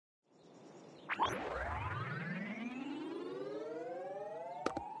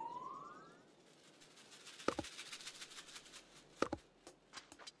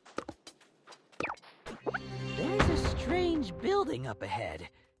building up ahead.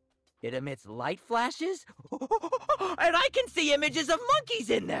 It emits light flashes, and I can see images of monkeys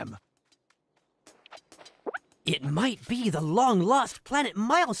in them! It might be the long-lost planet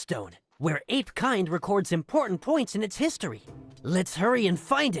Milestone, where ape kind records important points in its history. Let's hurry and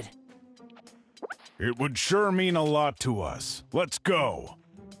find it. It would sure mean a lot to us. Let's go.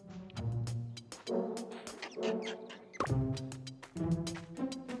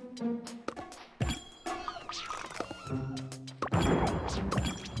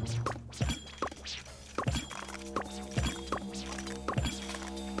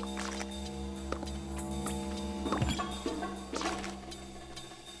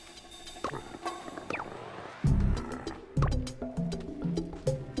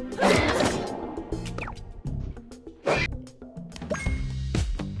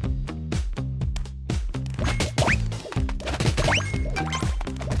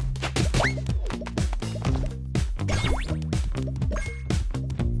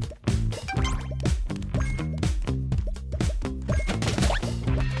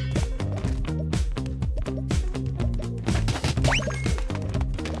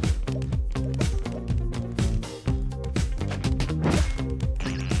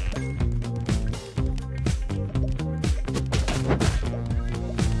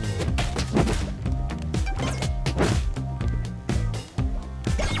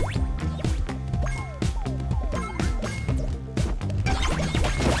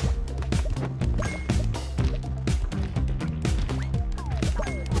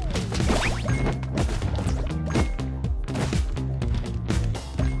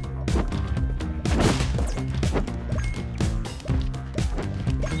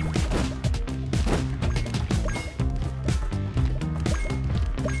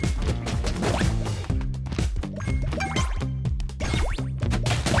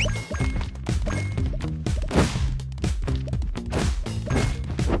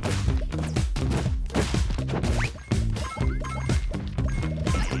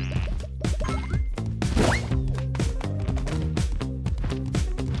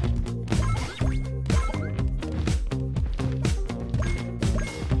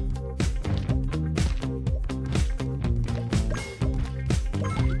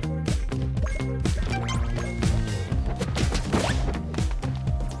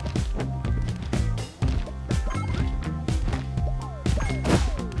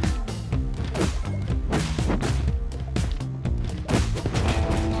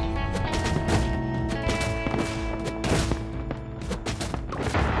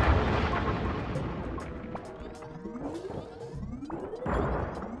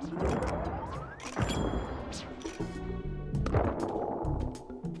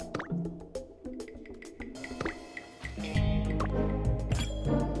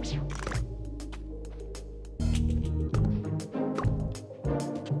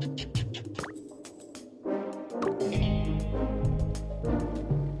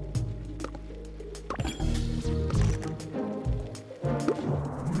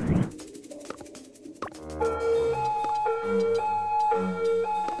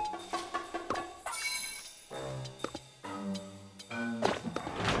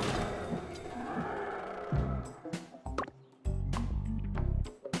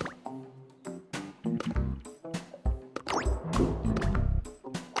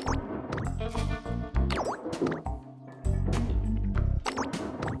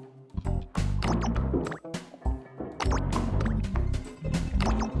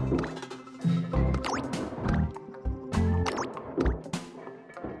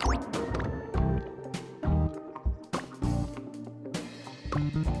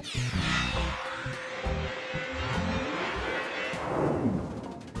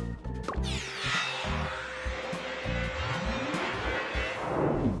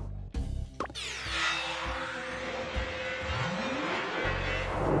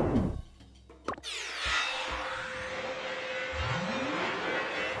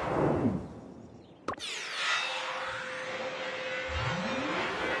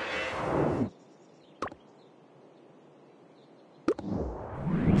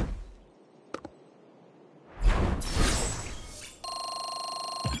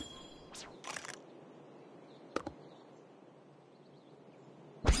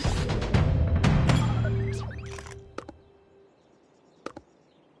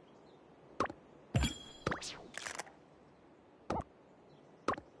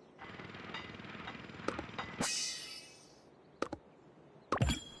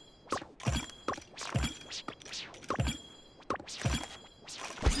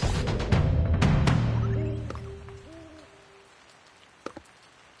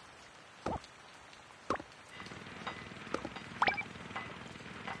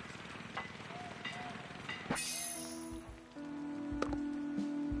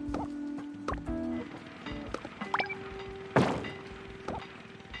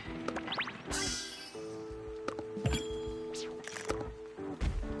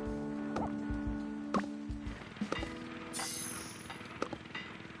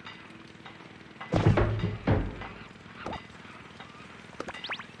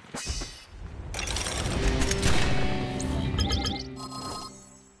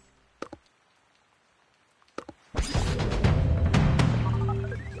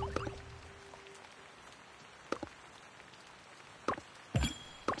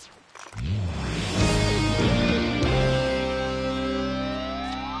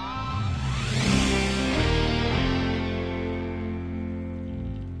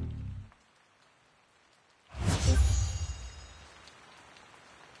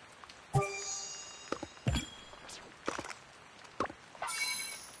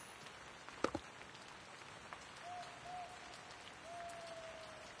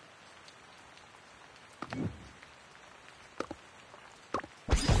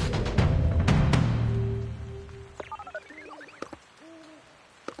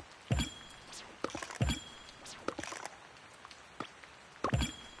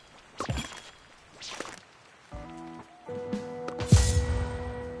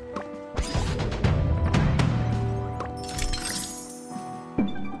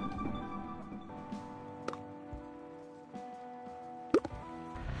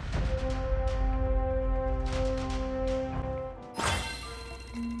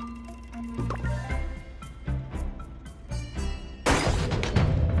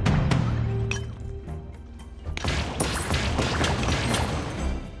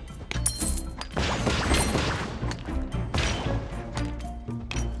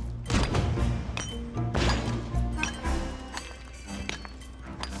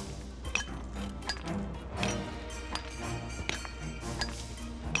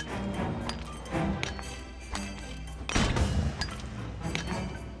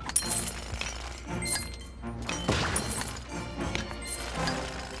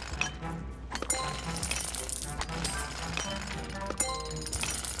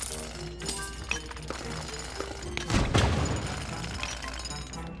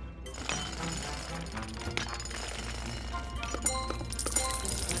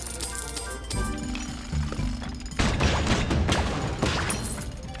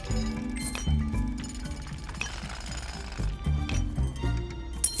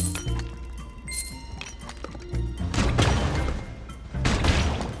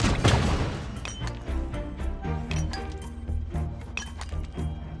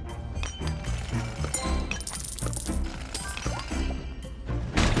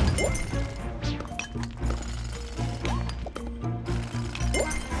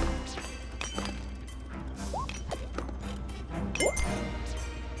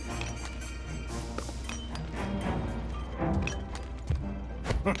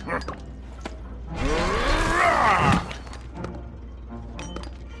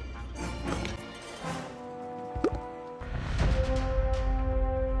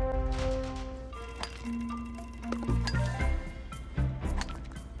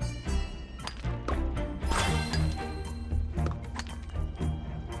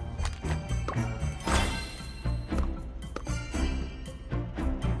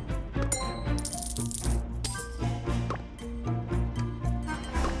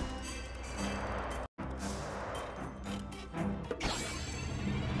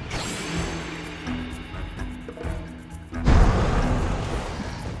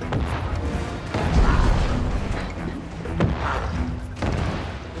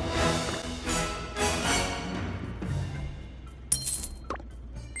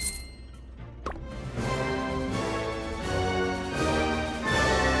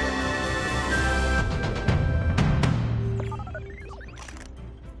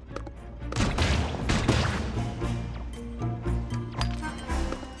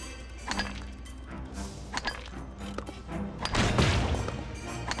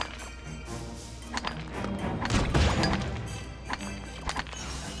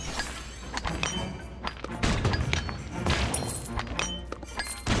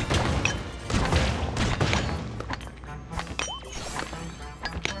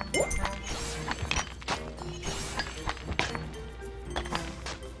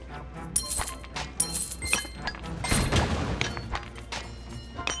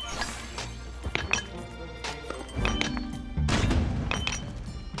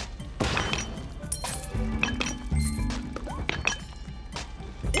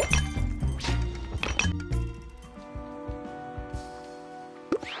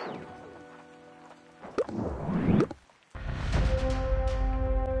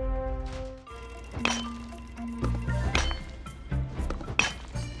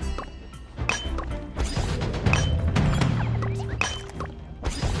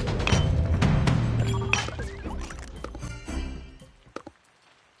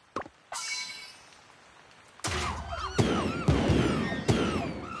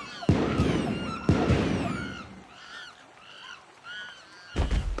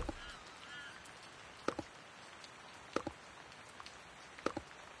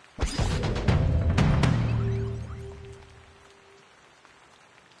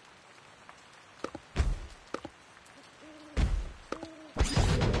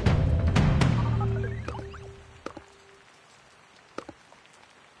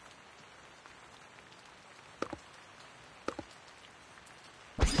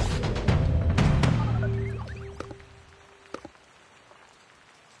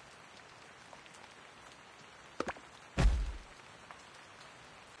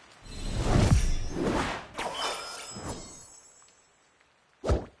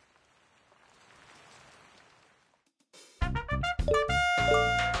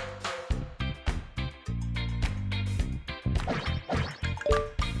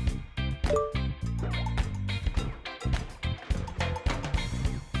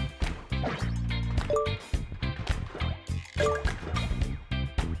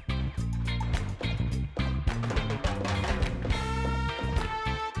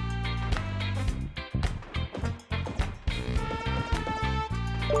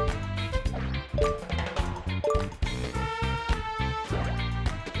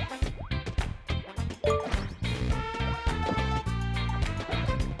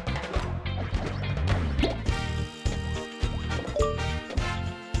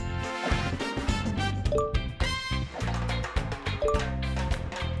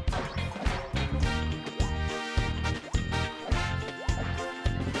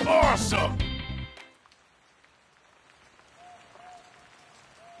 Awesome!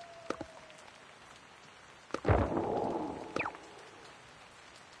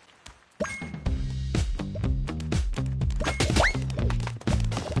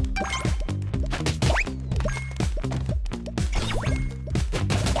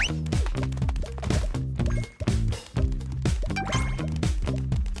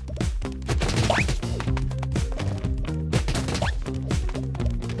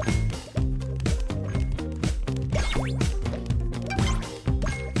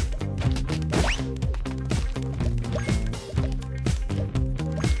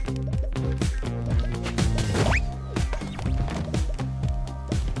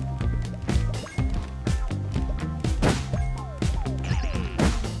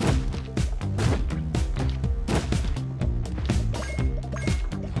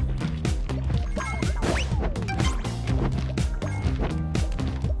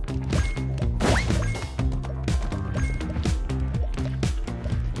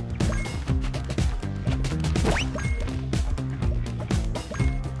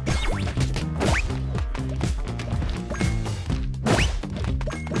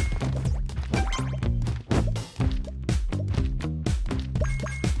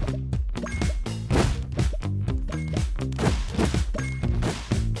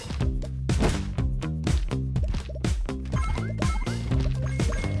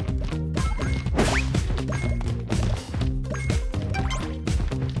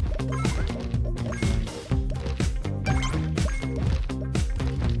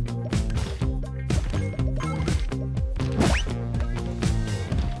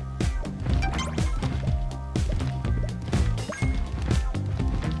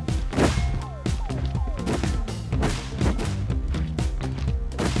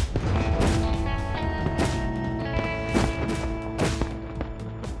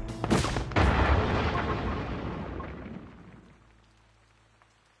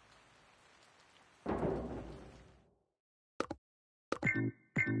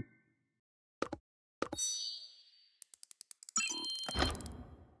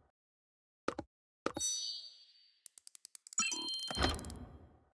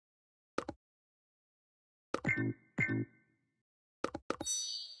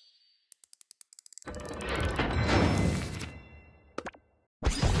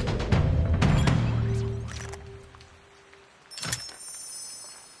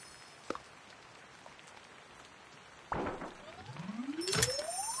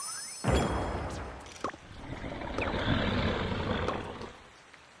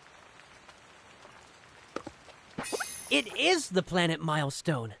 It is the planet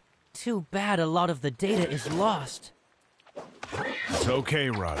milestone. Too bad a lot of the data is lost. It's okay,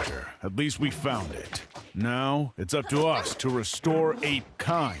 Roger. At least we found it. Now, it's up to us to restore ape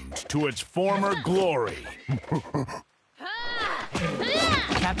kind to its former glory.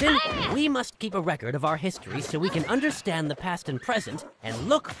 Captain, we must keep a record of our history so we can understand the past and present and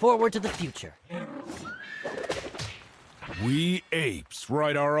look forward to the future. We apes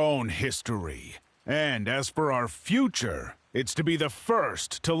write our own history. And as for our future, it's to be the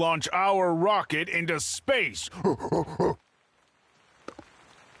first to launch our rocket into space.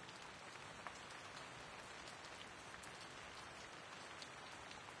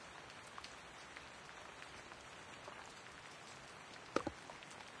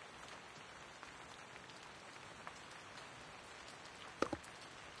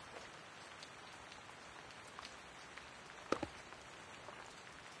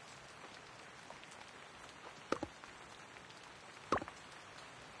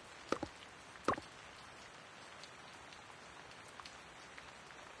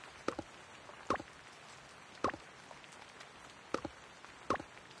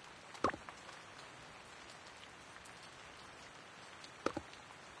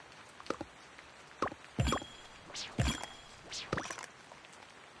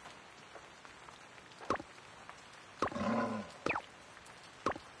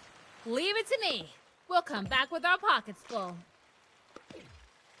 Leave it to me. We'll come back with our pockets full.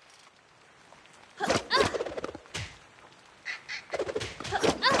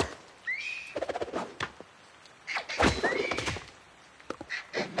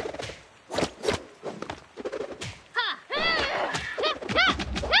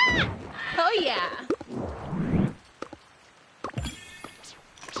 Oh yeah.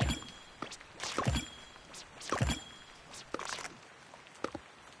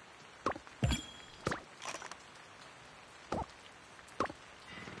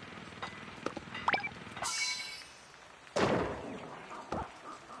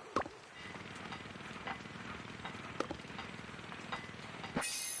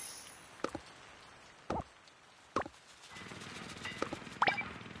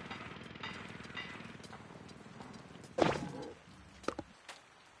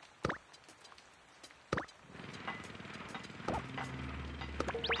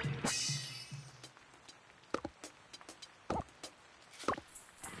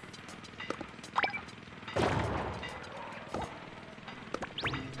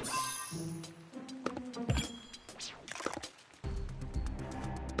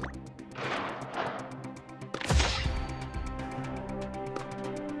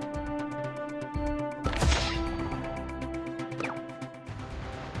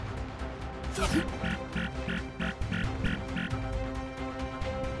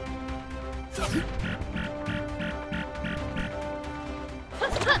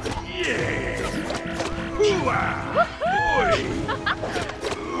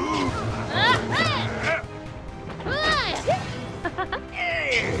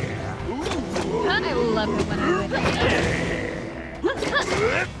 I love it when I win. What's our next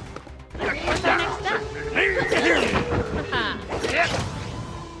step?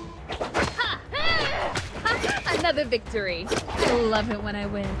 Another victory. I love it when I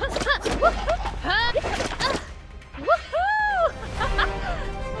win. Woohoo!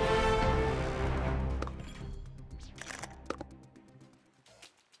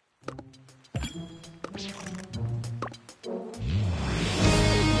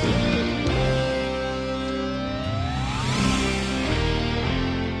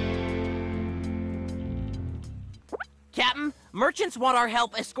 Captain, merchants want our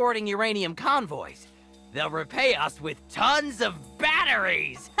help escorting uranium convoys. They'll repay us with tons of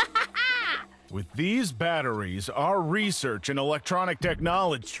batteries! With these batteries, our research in electronic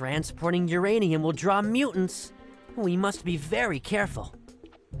technology... Transporting uranium will draw mutants. We must be very careful.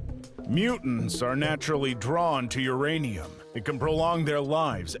 Mutants are naturally drawn to uranium. It can prolong their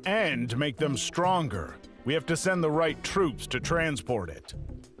lives and make them stronger. We have to send the right troops to transport it.